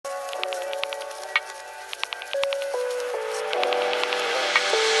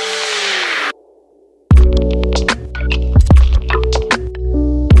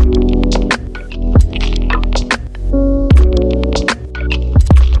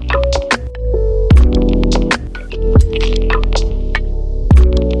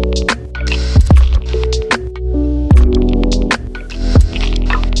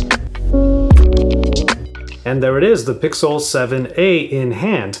And there it is, the Pixel 7a in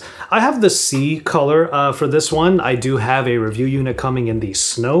hand. I have the C color for this one. I do have a review unit coming in the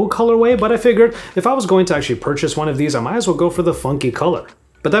snow colorway, but I figured if I was going to actually purchase one of these, I might as well go for the funky color.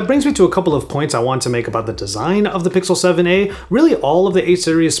 But that brings me to a couple of points I want to make about the design of the Pixel 7a. Really all of the 8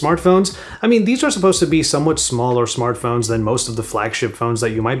 series smartphones. I mean, these are supposed to be somewhat smaller smartphones than most of the flagship phones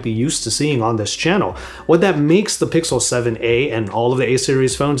that you might be used to seeing on this channel. What that makes the Pixel 7a and all of the 8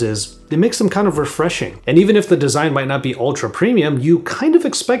 series phones is it makes them kind of refreshing. And even if the design might not be ultra premium, you kind of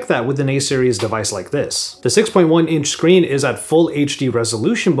expect that with an A series device like this. The 6.1-inch screen is at full HD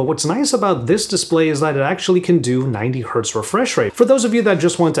resolution, but what's nice about this display is that it actually can do 90 Hz refresh rate for those of you that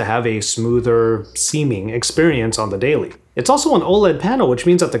just want to have a smoother seeming experience on the daily. It's also an OLED panel, which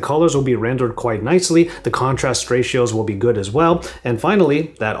means that the colors will be rendered quite nicely, the contrast ratios will be good as well, and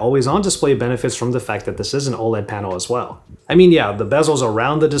finally, that always-on display benefits from the fact that this is an OLED panel as well. I mean, yeah, the bezels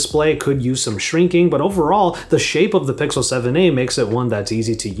around the display could use some shrinking, but overall, the shape of the Pixel 7a makes it one that's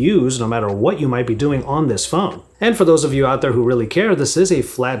easy to use no matter what you might be doing on this phone. And for those of you out there who really care, this is a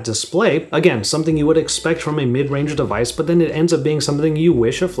flat display. Again, something you would expect from a mid-range device, but then it ends up being something you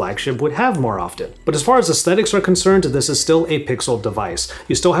wish a flagship would have more often. But as far as aesthetics are concerned, this is still a Pixel device.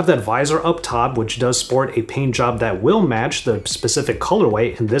 You still have that visor up top, which does sport a paint job that will match the specific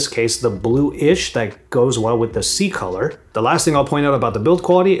colorway, in this case the blue-ish that goes well with the C color. The last thing I'll point out about the build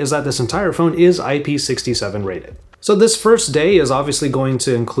quality is that this entire phone is IP67 rated. So this first day is obviously going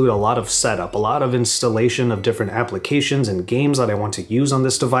to include a lot of setup, a lot of installation of different applications and games that I want to use on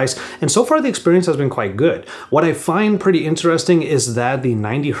this device, and so far the experience has been quite good. What I find pretty interesting is that the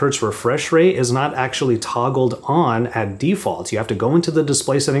 90 Hz refresh rate is not actually toggled on at default. You have to go into the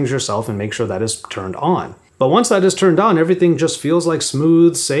display settings yourself and make sure that is turned on. But once that is turned on, everything just feels like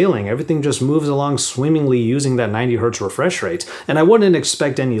smooth sailing. Everything just moves along swimmingly using that 90 Hz refresh rate. And I wouldn't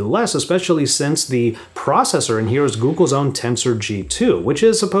expect any less, especially since the processor in here is Google's own Tensor G2, which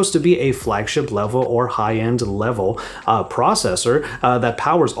is supposed to be a flagship level or high-end level processor that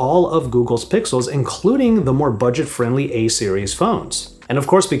powers all of Google's Pixels, including the more budget-friendly A-series phones. And of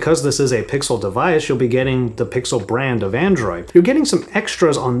course, because this is a Pixel device, you'll be getting the Pixel brand of Android. You're getting some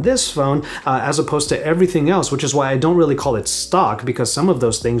extras on this phone as opposed to everything else, which is why I don't really call it stock, because some of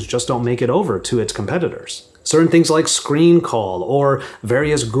those things just don't make it over to its competitors. Certain things like Screen Call or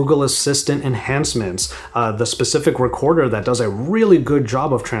various Google Assistant enhancements, the specific recorder that does a really good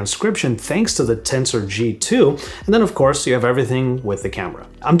job of transcription thanks to the Tensor G2, and then of course you have everything with the camera.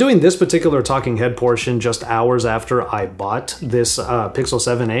 I'm doing this particular talking head portion just hours after I bought this Pixel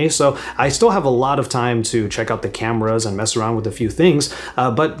 7a, so I still have a lot of time to check out the cameras and mess around with a few things,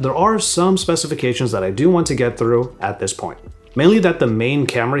 but there are some specifications that I do want to get through at this point. Mainly that the main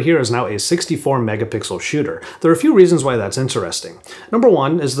camera here is now a 64 megapixel shooter. There are a few reasons why that's interesting. Number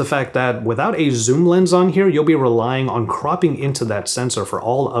one is the fact that without a zoom lens on here, you'll be relying on cropping into that sensor for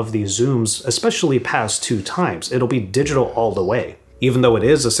all of the zooms, especially past 2 times. It'll be digital all the way. Even though it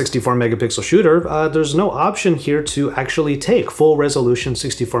is a 64 megapixel shooter, there's no option here to actually take full resolution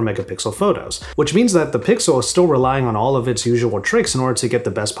 64 megapixel photos, which means that the Pixel is still relying on all of its usual tricks in order to get the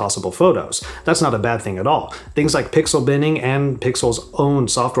best possible photos. That's not a bad thing at all. Things like pixel binning and Pixel's own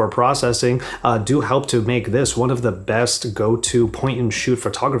software processing do help to make this one of the best go-to point-and-shoot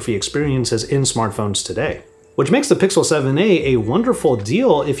photography experiences in smartphones today. Which makes the Pixel 7a a wonderful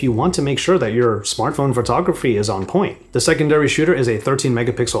deal if you want to make sure that your smartphone photography is on point. The secondary shooter is a 13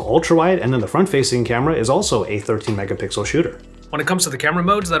 megapixel ultra-wide, and then the front-facing camera is also a 13 megapixel shooter. When it comes to the camera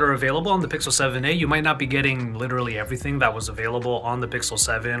modes that are available on the Pixel 7a, you might not be getting literally everything that was available on the Pixel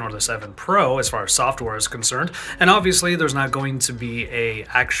 7 or the 7 Pro as far as software is concerned, and obviously there's not going to be a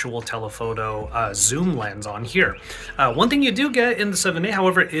actual telephoto zoom lens on here. One thing you do get in the 7a,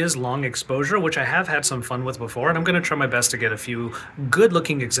 however, is long exposure, which I have had some fun with before, and I'm going to try my best to get a few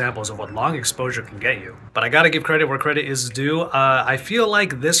good-looking examples of what long exposure can get you. But I gotta give credit where credit is due. I feel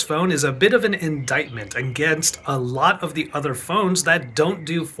like this phone is a bit of an indictment against a lot of the other phones that don't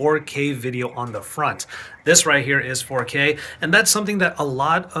do 4K video on the front. This right here is 4K, and that's something that a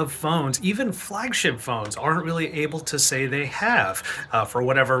lot of phones, even flagship phones, aren't really able to say they have for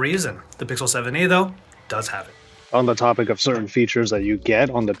whatever reason. The Pixel 7a, though, does have it. On the topic of certain features that you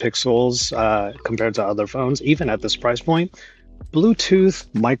get on the Pixels compared to other phones, even at this price point, Bluetooth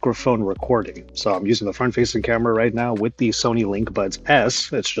microphone recording. So I'm using the front-facing camera right now with the Sony Link Buds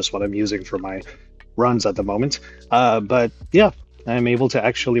S. It's just what I'm using for my runs at the moment. But yeah, I'm able to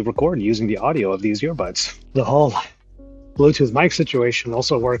actually record using the audio of these earbuds. The whole Bluetooth mic situation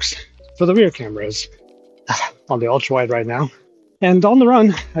also works for the rear cameras on the ultra-wide right now. And on the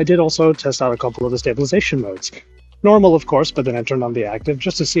run, I did also test out a couple of the stabilization modes. Normal, of course, but then I turned on the active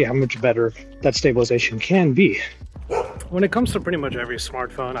just to see how much better that stabilization can be. When it comes to pretty much every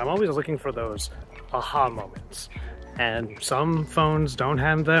smartphone, I'm always looking for those aha moments. And some phones don't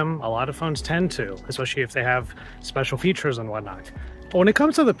have them, a lot of phones tend to, especially if they have special features and whatnot. But when it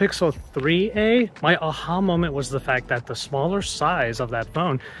comes to the Pixel 3a, my aha moment was the fact that the smaller size of that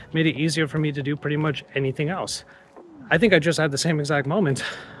phone made it easier for me to do pretty much anything else. I think I just had the same exact moment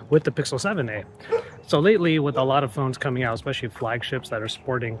with the Pixel 7a. So lately, with a lot of phones coming out, especially flagships that are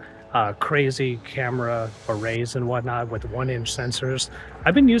sporting crazy camera arrays and whatnot with 1-inch sensors,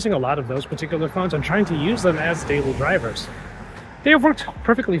 I've been using a lot of those particular phones and trying to use them as daily drivers. They have worked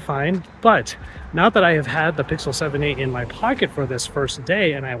perfectly fine, but now that I have had the Pixel 7a in my pocket for this first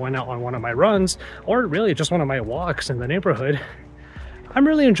day and I went out on one of my runs, or really just one of my walks in the neighborhood, I'm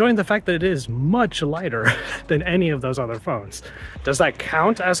really enjoying the fact that it is much lighter than any of those other phones. Does that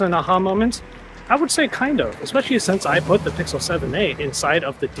count as an aha moment? I would say kind of, especially since I put the Pixel 7a inside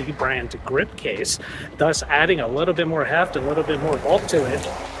of the D-brand grip case, thus adding a little bit more heft, a little bit more bulk to it,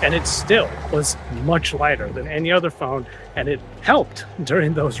 and it still was much lighter than any other phone, and it helped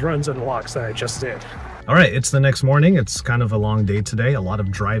during those runs and walks that I just did. All right, it's the next morning. It's kind of a long day today, a lot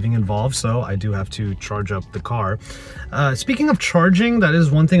of driving involved, so I do have to charge up the car. Speaking of charging, that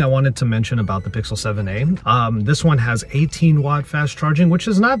is one thing I wanted to mention about the Pixel 7a. This one has 18-watt fast charging, which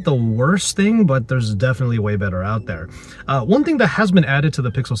is not the worst thing, but there's definitely way better out there. One thing that has been added to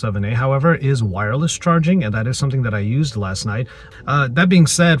the Pixel 7a, however, is wireless charging, and that is something that I used last night. That being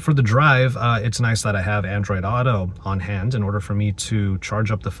said, for the drive, it's nice that I have Android Auto on hand in order for me to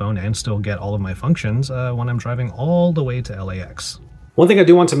charge up the phone and still get all of my functions when I'm driving all the way to LAX. One thing I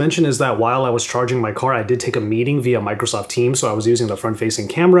do want to mention is that while I was charging my car, I did take a meeting via Microsoft Teams, so I was using the front-facing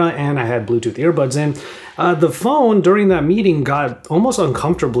camera and I had Bluetooth earbuds in. The phone during that meeting got almost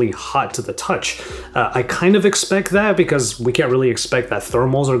uncomfortably hot to the touch. I kind of expect that because we can't really expect that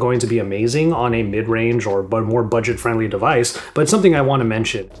thermals are going to be amazing on a mid-range or more budget-friendly device, but it's something I want to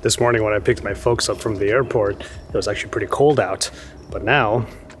mention. This morning when I picked my folks up from the airport, it was actually pretty cold out, but now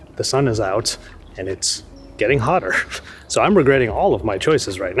the sun is out and it's getting hotter. So I'm regretting all of my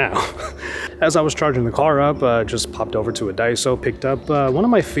choices right now. As I was charging the car up, just popped over to a Daiso, picked up one of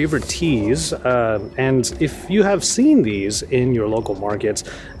my favorite teas, and if you have seen these in your local markets,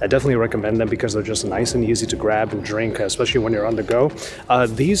 I definitely recommend them because they're just nice and easy to grab and drink, especially when you're on the go.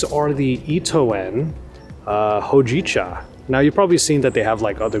 These are the Itoen Hojicha. Now, you've probably seen that they have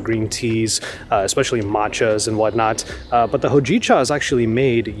like other green teas, especially matchas and whatnot, but the Hojicha is actually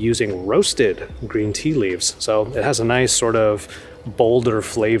made using roasted green tea leaves. So it has a nice sort of bolder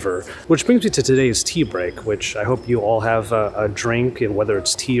flavor, which brings me to today's tea break, which I hope you all have a drink, whether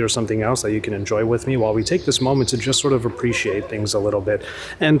it's tea or something else that you can enjoy with me while we take this moment to just sort of appreciate things a little bit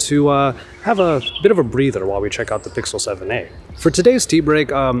and to have a bit of a breather while we check out the Pixel 7a. For today's tea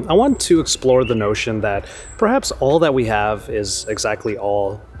break, I want to explore the notion that perhaps all that we have is exactly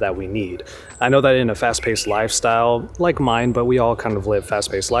all that we need. I know that in a fast-paced lifestyle like mine, but we all kind of live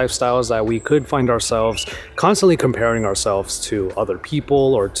fast-paced lifestyles, that we could find ourselves constantly comparing ourselves to other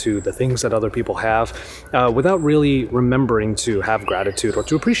people or to the things that other people have without really remembering to have gratitude or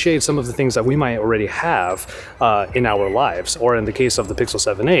to appreciate some of the things that we might already have in our lives, or in the case of the Pixel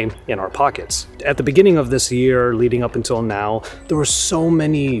 7a, in our pockets. At the beginning of this year, leading up until now, there were so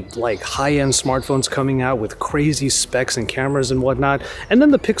many like high-end smartphones coming out with crazy specs and cameras and whatnot, and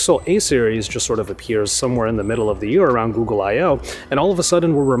then the Pixel A series just sort of appears somewhere in the middle of the year around Google I/O, and all of a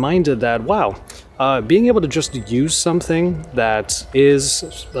sudden we're reminded that, wow, being able to just use something that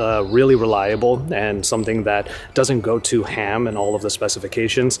is really reliable and something that doesn't go too ham in all of the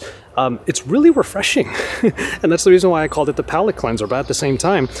specifications, it's really refreshing. And that's the reason why I called it the palate cleanser. But at the same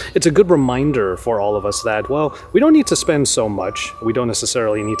time, it's a good reminder for all of us that, well, we don't need to spend so much. We don't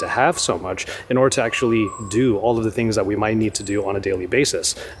necessarily need to have so much in order to actually do all of the things that we might need to do on a daily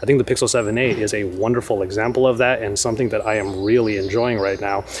basis. I think the Pixel 7a is a wonderful example of that, and something that I am really enjoying right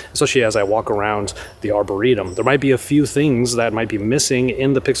now, especially as I walk around the Arboretum. There might be a few things that might be missing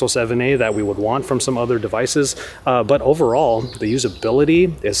in the Pixel 7a that we would want from some other devices, but overall, the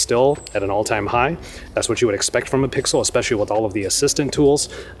usability is still at an all-time high. That's what you would expect from a Pixel, especially with all of the assistant tools.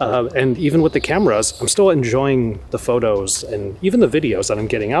 And even with the cameras, I'm still enjoying the photos and even the videos that I'm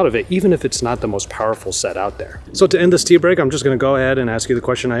getting out of it, even if it's not the most powerful set out there. So to end this tea break, I'm just going to go ahead and ask you the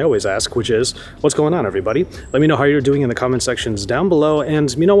question I always ask, which is, what's going on, everybody? Let me know how you're doing in the comment sections down below,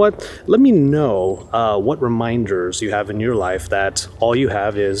 and you know what? Let me know what reminders you have in your life that all you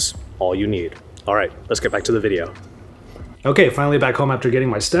have is all you need. All right, let's get back to the video. Okay, finally back home after getting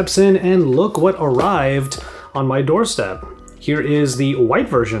my steps in, and look what arrived on my doorstep. Here is the white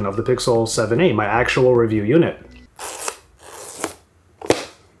version of the Pixel 7a, my actual review unit.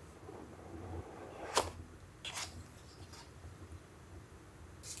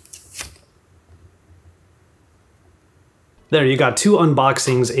 There, you got two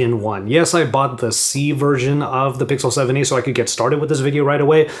unboxings in one. Yes, I bought the C version of the Pixel 7a so I could get started with this video right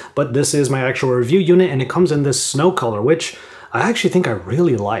away, but this is my actual review unit and it comes in this snow color, which I actually think I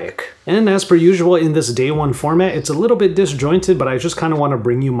really like. And as per usual in this day one format, it's a little bit disjointed, but I just kind of want to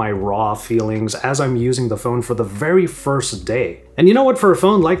bring you my raw feelings as I'm using the phone for the very first day. And you know what, for a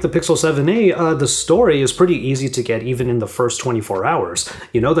phone like the Pixel 7a, the story is pretty easy to get even in the first 24 hours.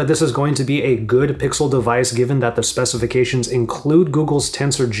 You know that this is going to be a good Pixel device given that the specifications include Google's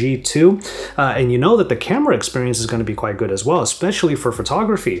Tensor G2, and you know that the camera experience is going to be quite good as well, especially for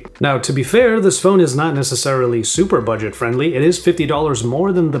photography. Now, to be fair, this phone is not necessarily super budget friendly. It is $50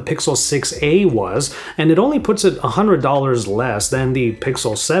 more than the Pixel 6a was, and it only puts it $100 less than the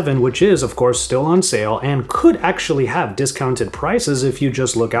Pixel 7, which is, of course, still on sale and could actually have discounted prices if you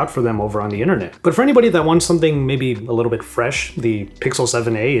just look out for them over on the internet. But for anybody that wants something maybe a little bit fresh, the Pixel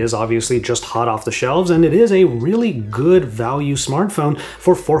 7a is obviously just hot off the shelves, and it is a really good value smartphone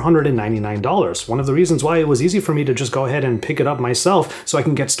for $499. One of the reasons why it was easy for me to just go ahead and pick it up myself so I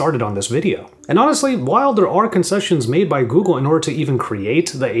can get started on this video. And honestly, while there are concessions made by Google in order to even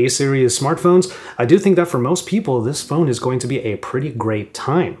create the A series smartphones, I do think that for most people, this phone is going to be a pretty great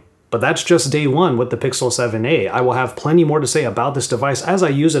time. But that's just day one with the Pixel 7a. I will have plenty more to say about this device as I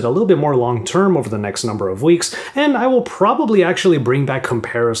use it a little bit more long term over the next number of weeks, and I will probably actually bring back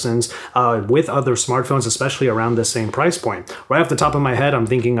comparisons with other smartphones, especially around the same price point. Right off the top of my head, I'm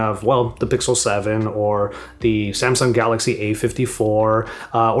thinking of, well, the Pixel 7 or the Samsung Galaxy A54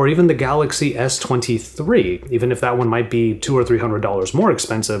 or even the Galaxy S23, even if that one might be $200 or $300 more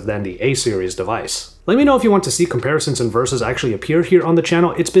expensive than the A series device. Let me know if you want to see comparisons and versus actually appear here on the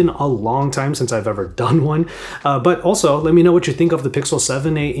channel. It's been a long time since I've ever done one, but also let me know what you think of the Pixel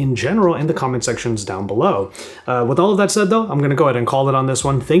 7a in general in the comment sections down below. With all of that said though, I'm going to go ahead and call it on this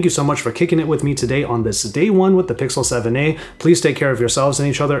one. Thank you so much for kicking it with me today on this day one with the Pixel 7a. Please take care of yourselves and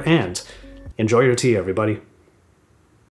each other and enjoy your tea, everybody.